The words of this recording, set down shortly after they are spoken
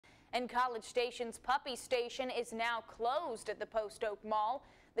And College Station's Puppy Station is now closed at the Post Oak Mall.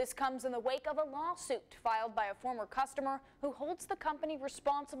 This comes in the wake of a lawsuit filed by a former customer who holds the company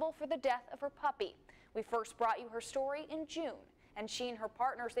responsible for the death of her puppy. We first brought you her story in June, and she and her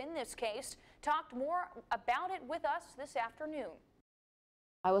partners in this case talked more about it with us this afternoon.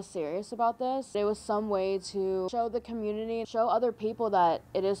 I was serious about this. It was some way to show the community, show other people that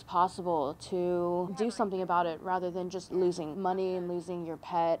it is possible to do something about it rather than just losing money and losing your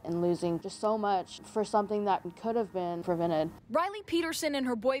pet and losing just so much for something that could have been prevented. Riley Peterson and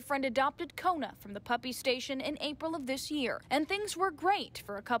her boyfriend adopted Kona from the Puppy Station in April of this year, and things were great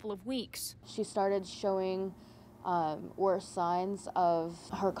for a couple of weeks. She started showing worse signs of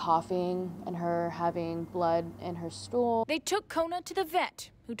her coughing and her having blood in her stool. They took Kona to the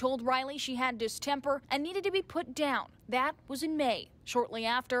vet, who told Riley she had distemper and needed to be put down. That was in May. Shortly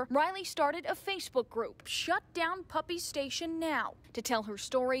after, Riley started a Facebook group, Shut Down Puppy Station Now, to tell her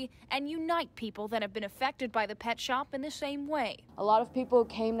story and unite people that have been affected by the pet shop in the same way. A lot of people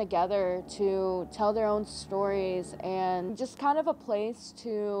came together to tell their own stories and just kind of a place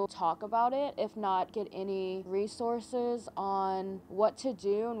to talk about it, if not get any resources on what to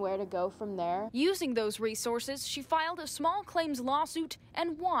do and where to go from there. Using those resources, she filed a small claims lawsuit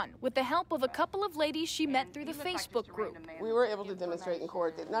and won with the help of a couple of ladies she met through the Facebook group. We were able to demonstrate in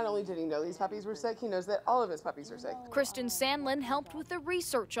court that not only did he know these puppies were sick, he knows that all of his puppies are sick. Kristen Sandlin helped with the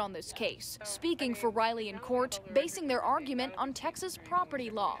research on this case, speaking for Riley in court, basing their argument on Texas property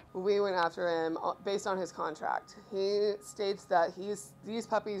law. We went after him based on his contract. He states that these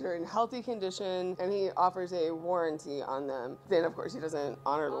puppies are in healthy condition and he offers a warranty on them. Then, of course, he doesn't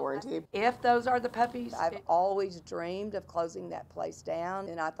honor the warranty. If those are the puppies, I've always dreamed of closing that place down,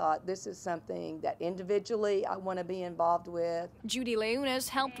 and I thought this is something that individually I want to be involved with. Judy Leunas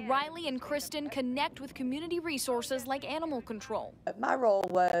helped Riley and Kristen connect with community resources like animal control. My role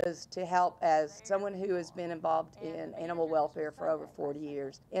was to help as someone who has been involved in animal welfare for over 40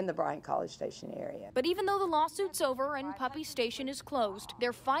 years in the Bryan College Station area. But even though the lawsuit's over and Puppy Station is closed,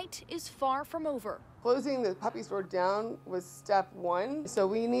 their fight is far from over. Closing the puppy store down was step one, so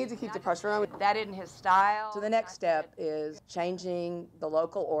we need to keep the pressure on. That isn't his style. So the next step is changing the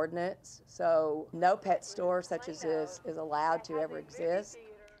local ordinance so no pet store such as this is allowed to ever exist.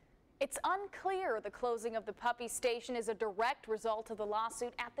 It's unclear the closing of the Puppy Station is a direct result of the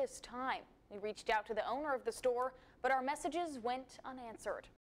lawsuit at this time. We reached out to the owner of the store, but our messages went unanswered.